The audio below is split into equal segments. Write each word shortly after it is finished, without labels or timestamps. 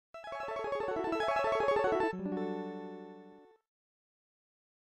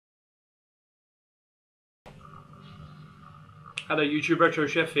Hello YouTube, Retro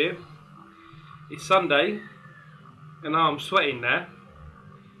Chef here. It's Sunday and now I'm sweating now.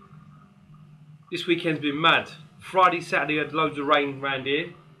 This weekend's been mad. Friday, Saturday had loads of rain around here.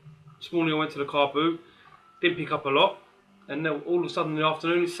 This morning I went to the Carboot, didn't pick up a lot, and then all of a sudden in the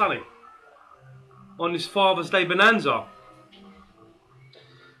afternoon it's sunny. On this Father's Day bonanza.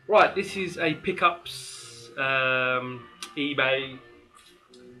 Right, this is a pickups, eBay,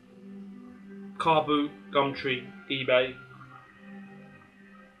 Carboot, Gumtree, eBay.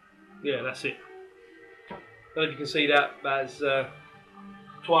 Yeah, that's it. I don't know if you can see that. That's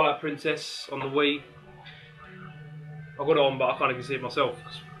Twilight Princess on the Wii. I've got it on, but I can't even see it myself.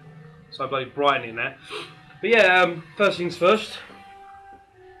 It's so bloody bright in there. But yeah, first things first.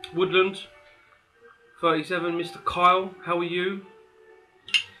 Woodland 37, Mr. Kyle, how are you?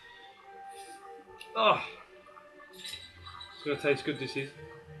 Oh, it's going to taste good, this is.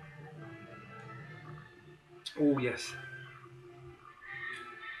 Oh, yes.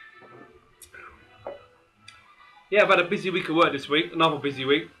 Yeah, I've had a busy week at work this week, another busy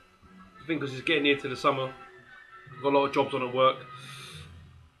week. I think because it's getting near to the summer. I've got a lot of jobs on at work.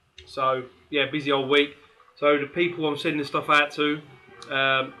 So, yeah, busy old week. So the people I'm sending stuff out to,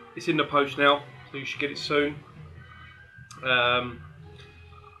 it's in the post now, so you should get it soon.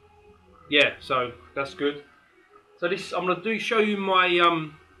 Yeah, so that's good. So this, I'm going to show you my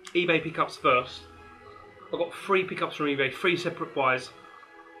eBay pickups first. I've got 3 pickups from eBay, 3 separate buys.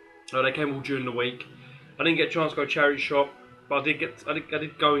 They came all during the week. I didn't get a chance to go charity shop, but I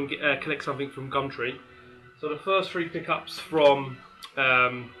did go and collect something from Gumtree. So the first 3 pickups from,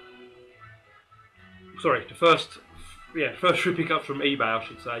 the first 3 pickups from eBay, I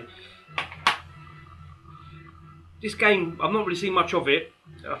should say. This game, I've not really seen much of it.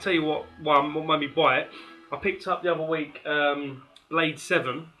 I'll tell you what made me buy it. I picked up the other week Blade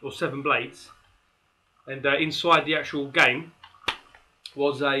 7, or 7 Blades, and inside the actual game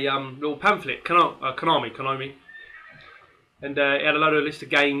was a little pamphlet, Konami, and it had a load of list of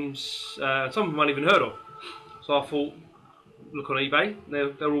games, some of them I hadn't even heard of. So I thought, look on eBay,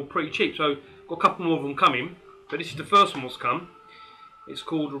 they're all pretty cheap. So got a couple more of them coming, but this is the first one that's come. It's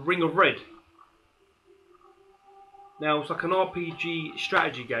called Ring of Red. Now it's like an RPG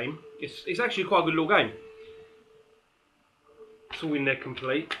strategy game. It's actually quite a good little game. It's all in there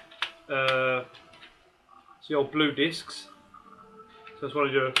complete. It's the old blue discs. So that's one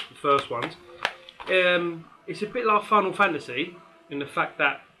of the first ones. It's a bit like Final Fantasy in the fact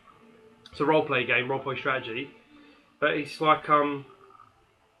that it's a role-play game, role-play strategy. But it's like, then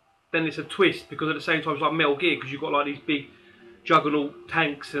it's a twist because at the same time it's like Metal Gear because you've got like these big juggernaut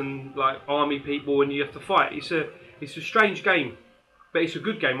tanks and like army people and you have to fight. It's a strange game, but it's a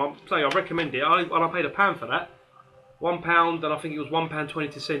good game. I'm saying I recommend it. I paid £1 for that. £1, and I think it was £1.20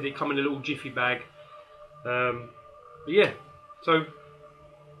 to send it. Come in a little jiffy bag. But yeah, so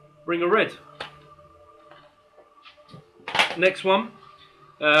Ring of Red. Next one.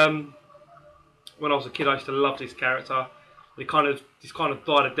 When I was a kid, I used to love this character. This kind of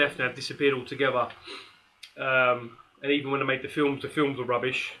died a death now, disappeared altogether. And even when they made the films were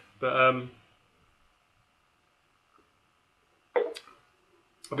rubbish. But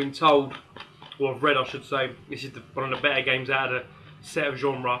I've been told, or I've read, I should say, this is one of the better games out of the set of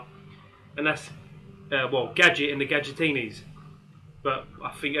genre, and that's well, Gadget and the Gadgetinis. But I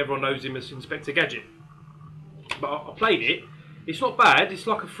think everyone knows him as Inspector Gadget. But I played it. It's not bad. It's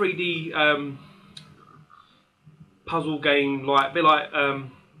like a 3D puzzle game, like a bit like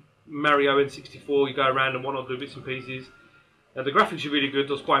Mario N64. You go around and whatnot, do bits and pieces. The graphics are really good.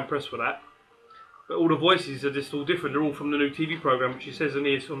 I was quite impressed with that. But all the voices are just all different. They're all from the new TV program, which it says in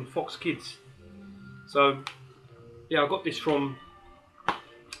here, it's on Fox Kids. So yeah, I got this from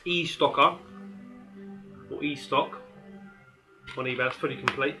eStocker or eStock on eBay. It's fully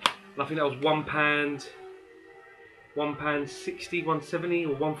complete, and I think that was £1, £1.60, £1.70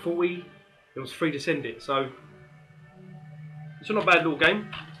 or £1.40. It was free to send it, so it's not a bad little game.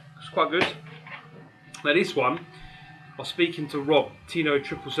 It's quite good. Now this one, I was speaking to Rob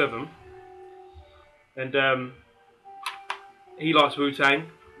Tino777, and he likes Wu-Tang.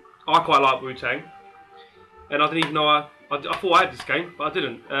 I quite like Wu-Tang, and I didn't even know I thought I had this game, but I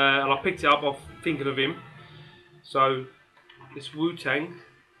didn't, and I picked it up off thinking of him. So this Wu-Tang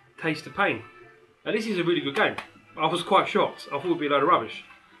Taste of Pain, and this is a really good game. I was quite shocked. I thought it would be a load of rubbish.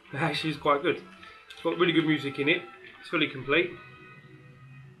 It actually is quite good. It's got really good music in it. It's fully complete.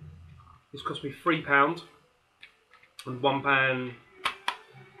 This cost me £3 and £1.60,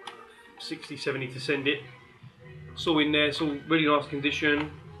 £70 to send it. It's all in there. It's all really nice condition.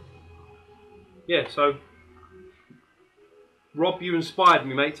 Yeah, so Rob, you inspired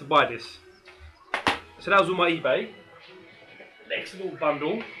me, mate, to buy this. So that was all my eBay. next little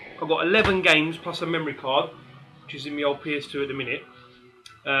bundle. I've got 11 games plus a memory card, which is in my old PS2 at the minute.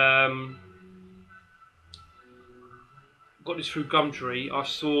 Got this through Gumtree. I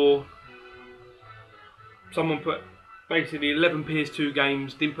saw someone put basically 11 PS2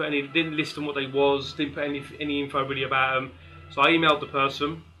 games, didn't list them what they was, didn't put any info really about them. So I emailed the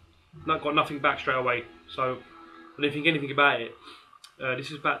person, got nothing back straight away. So I didn't think anything about it.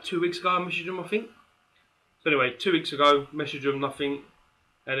 This is about 2 weeks ago I messaged them, I think. So anyway, 2 weeks ago, messaged them, nothing.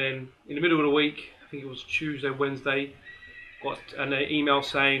 And then in the middle of the week, I think it was Tuesday, Wednesday, got an email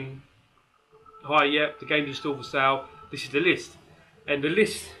saying, "Hi, yep, the games are still for sale. This is the list." And the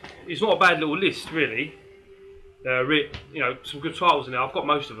list is not a bad little list, really. You know, some good titles in there. I've got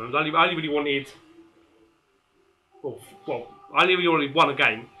most of them. I only really wanted, well, I only really wanted one a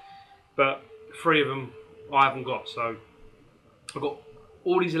game, but 3 of them I haven't got. So I've got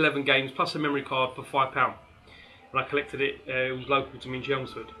all these 11 games plus a memory card for £5. And I collected it. It was local to me in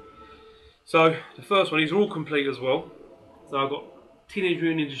Chelmsford. So the first one, these are all complete as well. So I've got Teenage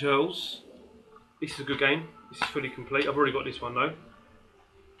Mutant Ninja Turtles. This is a good game. This is fully complete. I've already got this one though.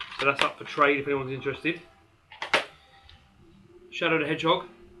 So that's up for trade if anyone's interested. Shadow the Hedgehog.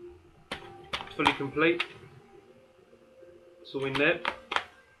 Fully complete. It's all in there.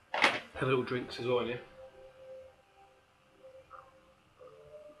 Have a little drinks as well in here.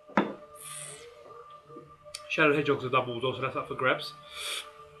 Shadow the Hedgehog's a double as well, so that's up for grabs.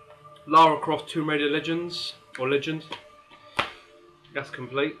 Lara Croft Tomb Raider Legends, or Legend. That's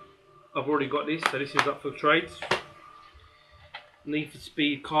complete. I've already got this, so this is up for trades. Need for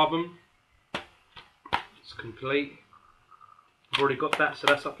Speed Carbon. It's complete. I've already got that, so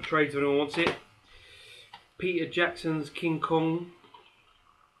that's up for trades if anyone wants it. Peter Jackson's King Kong.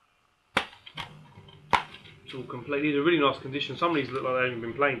 It's all complete. These are really nice condition. Some of these look like they haven't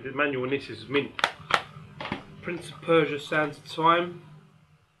been played. The manual in this is mint. Prince of Persia Sands of Time.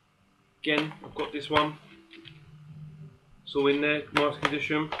 Again, I've got this one. It's all in there, nice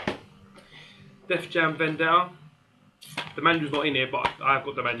condition. Def Jam Vendetta. The manual's not in here, but I've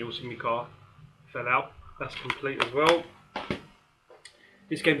got the manuals in my car. Fell out. That's complete as well.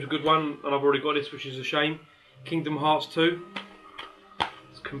 This game's a good one, and I've already got this, which is a shame. Kingdom Hearts 2.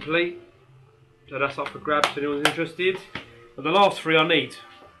 It's complete. So that's up for grabs if anyone's interested. And the last 3 I need.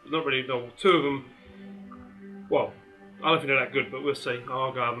 Not really, no, 2 of them. Well, I don't think they're that good, but we'll see.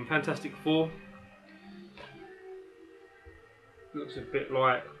 I'll go have them. Fantastic Four. Looks a bit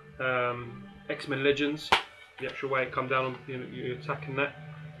like X-Men Legends. The actual way it comes down on you're attacking that.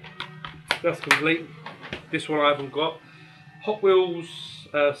 That's complete. This one I haven't got. Hot Wheels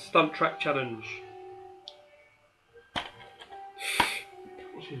Stunt Track Challenge.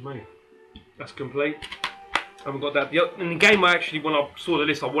 Excuse me. That's complete. I haven't got that. In the game, I actually, when I saw the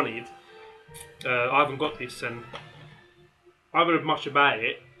list I wanted, I haven't got this, and I haven't heard much about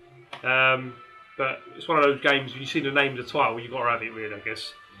it. But it's one of those games, when you see the name of the title, you've got to have it really, I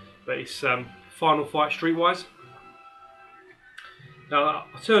guess. But it's Final Fight Streetwise. Now,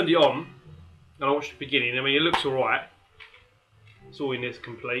 I turned it on, and I watched the beginning. I mean, it looks alright. It's all in this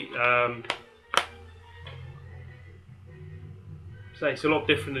complete. So it's a lot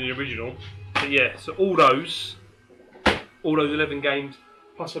different than the original. But yeah, so all those 11 games,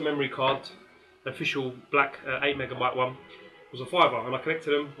 plus a memory card, official black 8MB one, was a £5, and I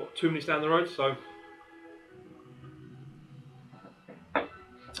collected them, what, 2 minutes down the road.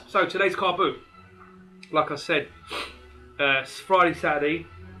 So today's car boot, like I said, it's Friday, Saturday,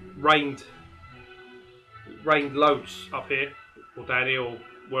 rained loads up here, or down here, or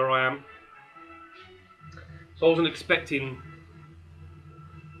where I am. So I wasn't expecting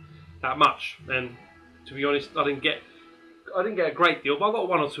that much, and to be honest, I didn't get a great deal, but I got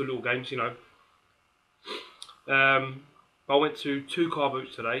 1 or 2 little games, you know. I went to 2 car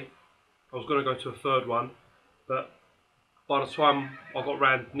boots today. I was going to go to a 3rd one, but by the time I got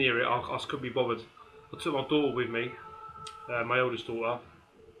round near it, I just couldn't be bothered. I took my daughter with me, my eldest daughter.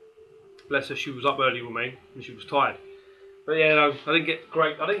 Bless her, she was up early with me, and she was tired. But yeah, no, I didn't get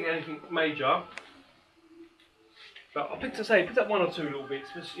anything major. But I picked up 1 or 2 little bits,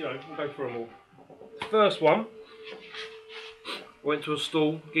 just, you know, we'll go through them all. The first one, I went to a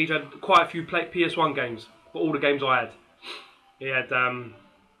stall. He had quite a few PS1 games, but all the games I had. He had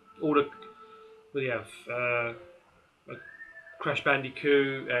all the, what do you have? Crash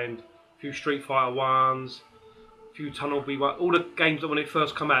Bandicoot and a few Street Fighter 1s, a few Tunnel B 1, all the games that when it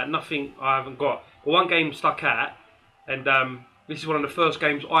first come out, nothing I haven't got. But one game stuck out, and this is one of the first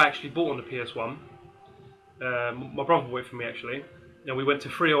games I actually bought on the PS1. My brother bought it for me actually. And we went to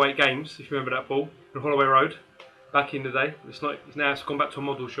 308 Games, if you remember that, Paul, on Holloway Road, back in the day. It's gone back to a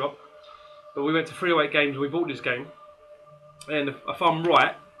model shop. But we went to 308 Games and we bought this game. And if I'm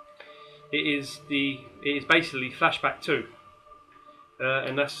right, it is basically Flashback 2,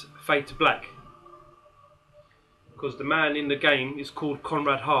 and that's Fade to Black, because the man in the game is called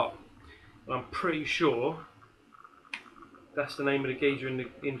Conrad Hart, and I'm pretty sure that's the name of the geezer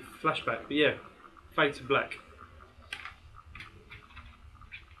in Flashback. But yeah, Fade to Black.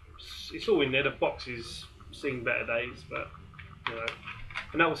 It's all in there. The box is seen better days, but you know,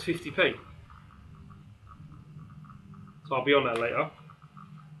 and that was 50p. So I'll be on that later.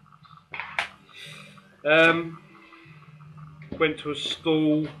 Went to a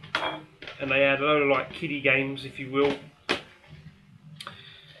stall and they had a load of like kiddie games, if you will.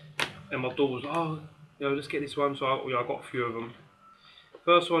 And my daughter was like, oh, you know, let's get this one. So I got a few of them.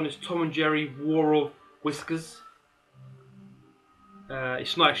 First one is Tom and Jerry War of Whiskers.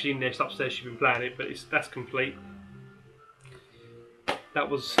 It's not actually in there, it's upstairs, she's been playing it, but that's complete. That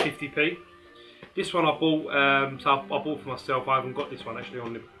was 50p. This one I bought, so I bought for myself. I haven't got this one actually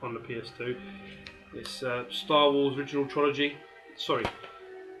on the PS2. It's Star Wars Original Trilogy. Sorry,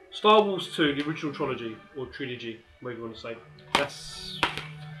 Star Wars 2, the Original Trilogy, or Trilogy, whatever you want to say.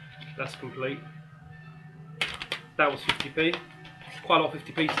 That's complete. That was 50p. Quite a lot of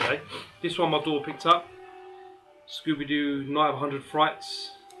 50p today. This one my daughter picked up. Scooby-Doo Night of 100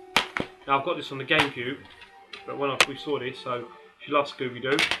 Frights. Now I've got this on the GameCube, but when we saw this, so she loves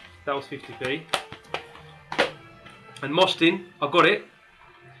Scooby-Doo. That was 50p. And Mostin, I got it.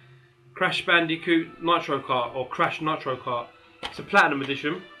 Crash Bandicoot Nitro Kart, or Crash Nitro Kart. It's a Platinum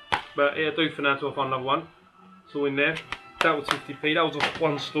Edition, but it'll do for now until I find another one. It's all in there. That was 50p. That was off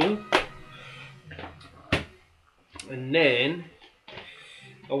one stall. And then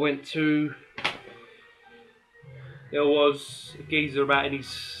I went to. There was a geezer about in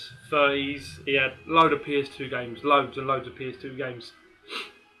his 30s. He had a load of PS2 games, loads and loads of PS2 games.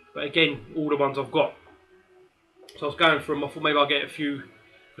 But again, all the ones I've got. So I was going through them. I thought maybe I'll get a few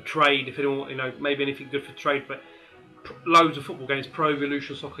for trade, if anyone, you know, maybe anything good for trade. But loads of football games, Pro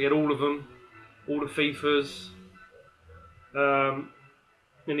Evolution Soccer. He had all of them, all the FIFAs.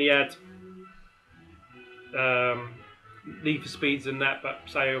 And he had Need for Speeds and that. But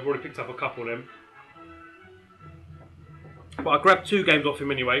say I've already picked up a couple of them. But I grabbed 2 games off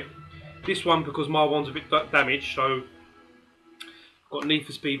him anyway. This one because my one's a bit damaged, so got Need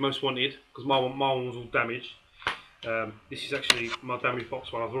for Speed Most Wanted because my one was all damaged. This is actually my damaged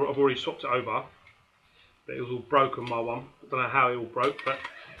box one. I've already swapped it over, but it was all broken. My one, I don't know how it all broke, but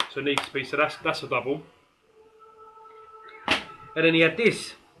so Need for Speed. So that's a double. And then he had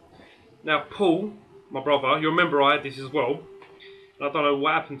this. Now Paul, my brother, you remember I had this as well. And I don't know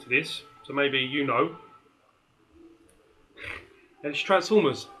what happened to this, so maybe you know. And it's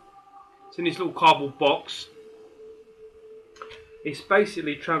Transformers. It's in this little cardboard box. It's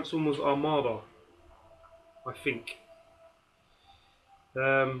basically Transformers Armada, I think.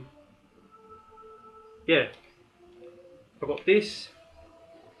 Yeah. I got this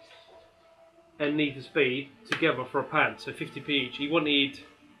and Need for Speed together for £1, so 50p each. He wanted,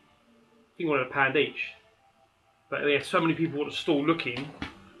 I think he wanted £1 each. But there had so many people at the stall looking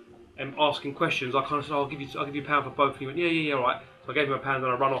and asking questions. I kind of said, I'll give you £1 for both. And he went, yeah, all right. So I gave him £1 and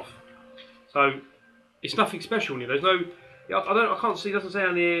I run off. So it's nothing special in here. There's no, I can't see. It doesn't say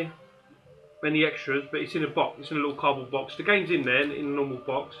on here many extras, but it's in a box. It's in a little cardboard box. The game's in there in a normal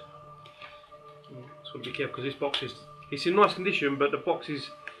box. Just got to be careful because this box it's in nice condition, but the box is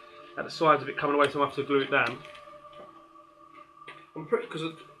at the sides of it coming away, so I have to glue it down. I'm pretty because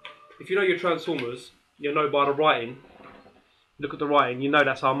if you know your Transformers, you know by the writing. Look at the writing, you know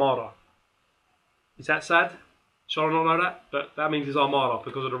that's Armada. Is that sad? Shall I not know that? But that means it's Armada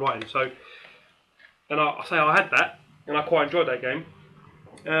because of the writing. So, and I say I had that, and I quite enjoyed that game.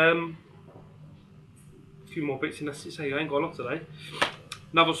 A few more bits in the say I ain't got a lot today.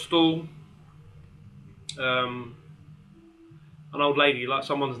 Another stall. An old lady, like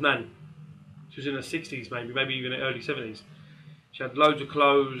someone's nan. She was in her 60s, maybe even early 70s. She had loads of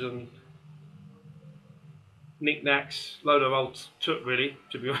clothes and knickknacks, load of old took really,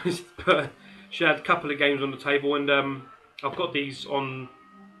 to be honest. But she had a couple of games on the table, and I've got these on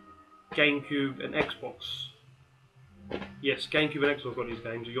GameCube and Xbox. Yes, GameCube and Xbox have got these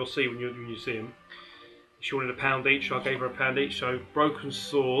games. You'll see when you see them. She wanted £1 each, so I gave her £1 each. So Broken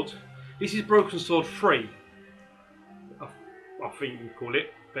Sword. This is Broken Sword 3. I think you call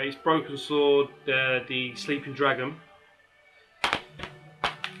it. But it's Broken Sword, the Sleeping Dragon.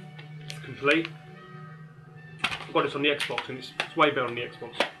 Complete. I've got this on the Xbox, and it's way better on the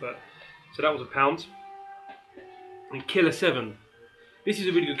Xbox. But so that was £1. And Killer 7. This is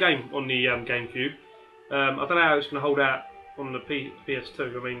a really good game on the GameCube. I don't know how it's going to hold out on the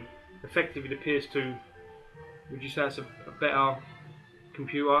PS2. I mean, effectively the PS2 Would you say it's a better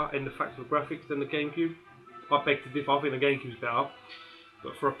computer in the factor of graphics than the GameCube? I beg to differ. I think the GameCube's better.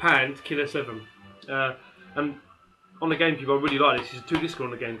 But for a pan, it's Killer 7. And on the GameCube, I really like this. It's a 2-disc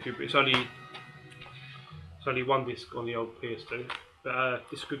on the GameCube, but it's only one disc on the old PS2. But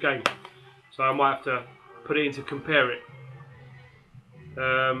it's a good game, so I might have to put it in to compare it.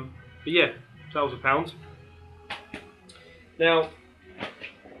 But yeah, so that was £1. Now,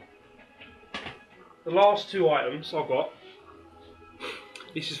 the last 2 items I got.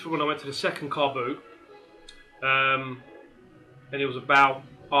 This is from when I went to the second Carboot, and it was about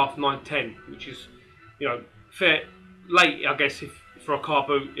 9:30, 10, which is, you know, fair late, I guess, if for a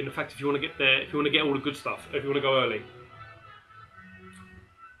Carboot. In fact, if you want to get there, if you want to get all the good stuff, if you want to go early.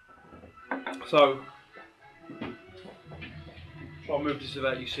 So, try and move this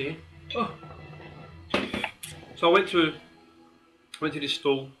without you seeing. Oh. So I went to this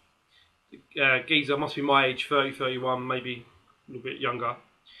stall. Geezer must be my age, 30, 31, maybe a little bit younger.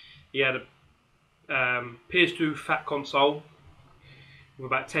 He had a PS2 fat console with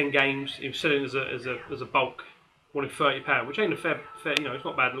about 10 games. He was selling as a bulk, wanted £30, which ain't a fair, you know, it's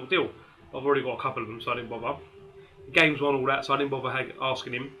not a bad little deal. I've already got a couple of them, so I didn't bother. The games won all that, so I didn't bother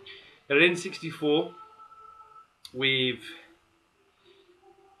asking him. He had an N64 with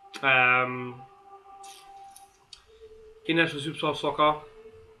International Superstar Soccer,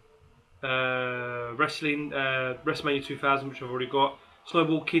 wrestling, WrestleMania 2000, which I've already got.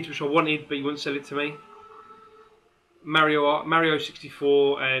 Snowball Kids, which I wanted, but he wouldn't sell it to me. Mario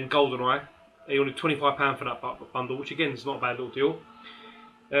 64 and GoldenEye. He wanted £25 for that bundle, which again is not a bad little deal.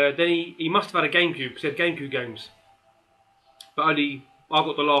 Then he must have had a GameCube, because he had GameCube games. But only, I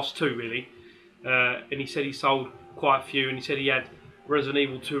got the last 2 really. And he said he sold quite a few, and he said he had Resident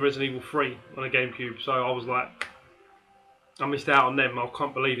Evil 2, Resident Evil 3 on a GameCube. So I was like, I missed out on them, I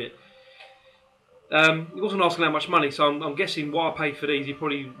can't believe it. He wasn't asking that much money, so I'm guessing what I paid for these, he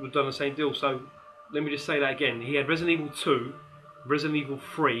probably would have done the same deal. So let me just say that again. He had Resident Evil 2, Resident Evil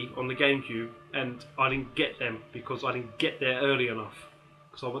 3 on the GameCube, and I didn't get them because I didn't get there early enough.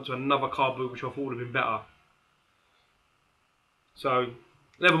 Because I went to another Carboot which I thought would have been better. So,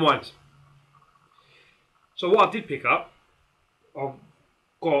 never mind. So what I did pick up, I've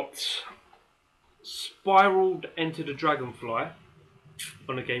got Spiraled Enter the Dragonfly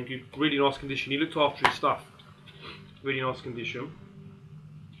on the GameCube. Really nice condition. He looked after his stuff. Really nice condition.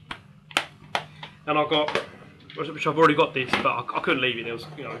 And I got, which I've already got this, but I couldn't leave it. It was,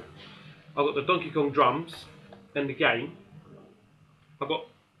 you know, I got the Donkey Kong drums and the game. I got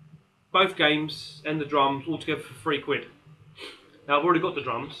both games and the drums all together for £3. Now I've already got the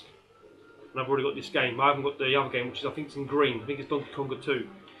drums and I've already got this game. I haven't got the other game, which is, I think it's in green. I think it's Donkey Konga 2.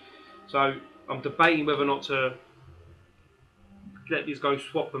 So I'm debating whether or not to let these go,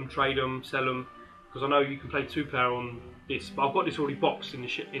 swap them, trade them, sell them, because I know you can play 2-player on this, but I've got this already boxed in the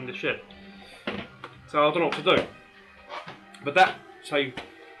shed. So I don't know what to do. But that, so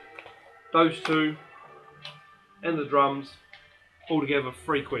those 2 and the drums all together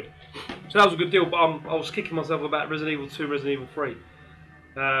 £3. So that was a good deal, but I was kicking myself about Resident Evil 2, Resident Evil 3.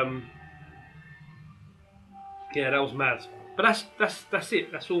 Yeah, that was mad. But that's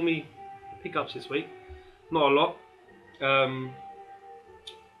it. That's all me pickups this week. Not a lot.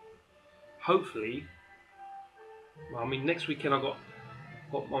 Hopefully, well, I mean, next weekend I got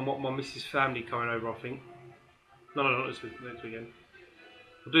my missus' family coming over. I think. No, not this week. Next weekend.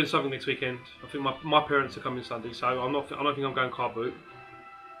 I'm doing something next weekend. I think my parents are coming Sunday, so I don't think I'm going Carboot.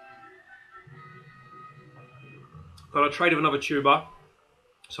 Got a trade of another tuber,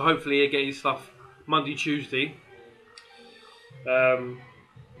 so hopefully he'll get his stuff Monday, Tuesday. And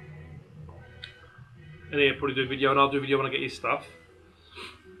he'll probably do a video, and I'll do a video when I get his stuff.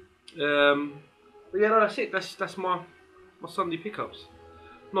 But yeah, no, that's it. That's my Sunday pickups.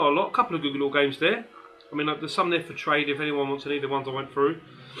 Not a lot. A couple of good little games there. I mean, there's some there for trade if anyone wants any of the ones I went through.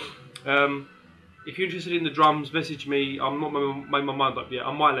 If you're interested in the drums, message me. I'm not made my mind up yet.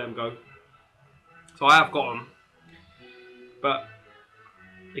 I might let them go. So I have got them. But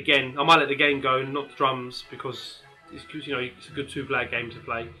again, I might let the game go, not the drums, because it's, you know, it's a good 2-player game to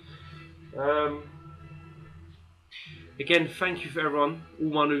play. Again, thank you for everyone, all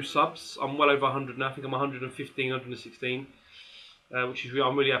my new subs. I'm well over 100 now. I think I'm 115, 116, which is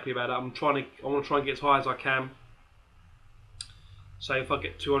I'm really happy about that. I want to try and get as high as I can. So if I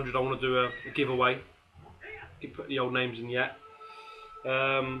get 200, I want to do a giveaway. Put the old names in yet.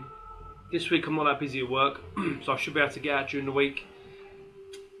 This week I'm not that busy at work, so I should be able to get out during the week,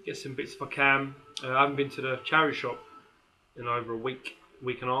 get some bits if I can. I haven't been to the charity shop in over a week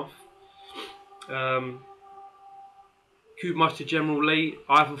and a half. Cube Master General Lee,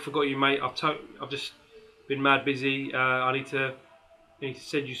 I haven't forgot you, mate. I've just been mad busy. I need to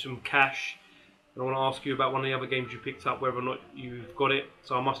send you some cash. And I want to ask you about one of the other games you picked up, whether or not you've got it.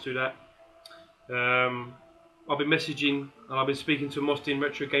 So I must do that. I've been messaging and I've been speaking to Mostin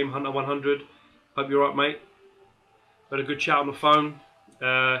Retro Game Hunter 100. Hope you're right, mate. Had a good chat on the phone.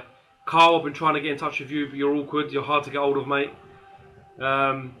 Carl, I've been trying to get in touch with you, but you're awkward. You're hard to get hold of, mate.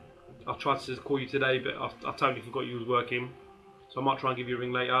 I tried to call you today, but I totally forgot you was working. So I might try and give you a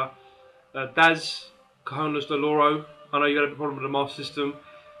ring later. Daz, Cajonas de Loro. I know you had a problem with the master system.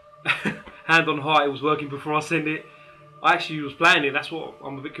 Hand on heart, it was working before I sent it. I actually was playing it. That's what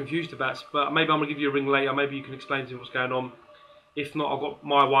I'm a bit confused about. But maybe I'm gonna give you a ring later. Maybe you can explain to me what's going on. If not, I've got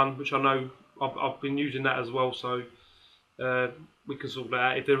my one, which I know I've been using that as well. So we can sort that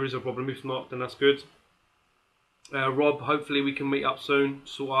out if there is a problem. If not, then that's good. Rob, hopefully we can meet up soon,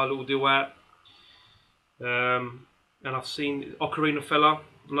 sort our little deal out. And I've seen Ocarina fella,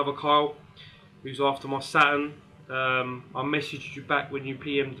 another Kyle, who's after my Saturn. I messaged you back when you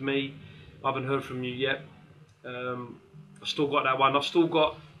PM'd me. I haven't heard from you yet. I've still got that one. I've still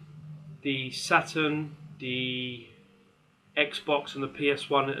got the Saturn, the Xbox and the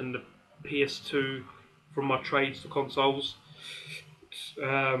PS1 and the PS2 from my trades to consoles.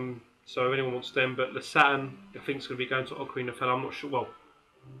 So if anyone wants them, but the Saturn I think is going to be going to Ocarina fella. I'm not sure. Well,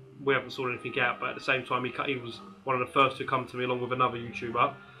 we haven't sorted anything out, but at the same time he was one of the first to come to me along with another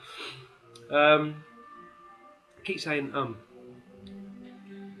YouTuber. I keep saying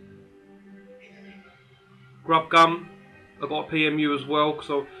Grub Gum, I got a PMU as well.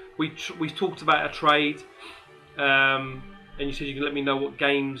 So we talked about a trade, and you said you can let me know what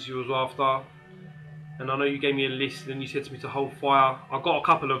games you was after. And I know you gave me a list, and you said to me to hold fire. I got a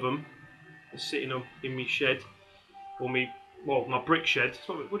couple of them sitting in my shed, or my brick shed.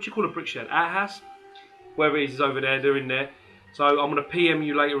 What do you call a brick shed? Outhouse? Wherever it is over there, they're in there. So I'm going to PM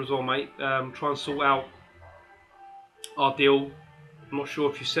you later as well, mate. Try and sort out our deal. I'm not sure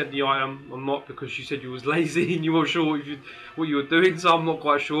if you sent the item or not, because you said you was lazy and you weren't sure what you were doing, so I'm not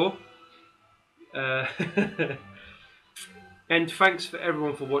quite sure. And thanks for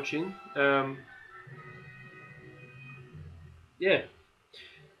everyone for watching. Yeah,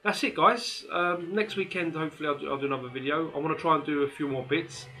 that's it, guys. Next weekend, hopefully, I'll do another video. I want to try and do a few more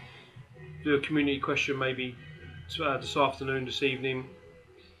bits. Do a community question maybe this afternoon, this evening,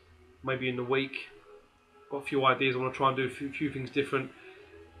 maybe in the week. Got a few ideas. I want to try and do a few things different.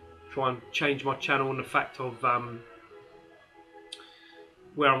 Try and change my channel and the fact of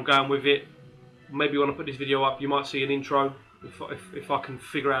where I'm going with it. Maybe when I put this video up, you might see an intro if I can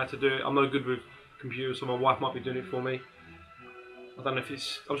figure out how to do it. I'm no good with computers, so my wife might be doing it for me. I don't know if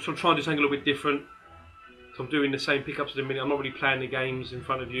it's. I'm just trying to do something a little bit different. So I'm doing the same pickups at the minute. I'm not really playing the games in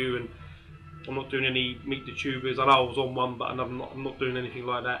front of you, and I'm not doing any meet the tubers. I know I was on one, but I'm not doing anything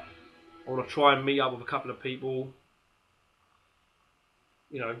like that. I want to try and meet up with a couple of people.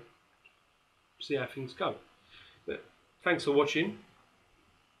 You know, see how things go. But thanks for watching.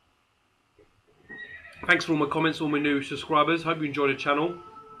 Thanks for all my comments, all my new subscribers. Hope you enjoyed the channel.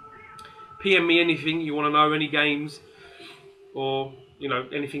 PM me anything you want to know, any games, or you know,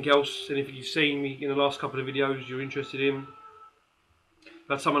 anything else, anything you've seen me in the last couple of videos you're interested in.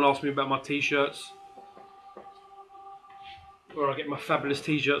 Had someone ask me about my t-shirts, where I get my fabulous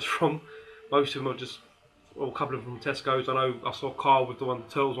t-shirts from. Most of them are just, well, a couple of them from Tesco's. I know I saw Carl with the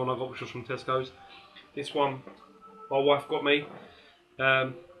Turtles one I got, which was from Tesco's. This one my wife got me.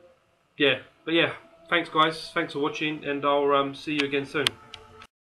 Yeah, but yeah, thanks guys, thanks for watching, and I'll see you again soon.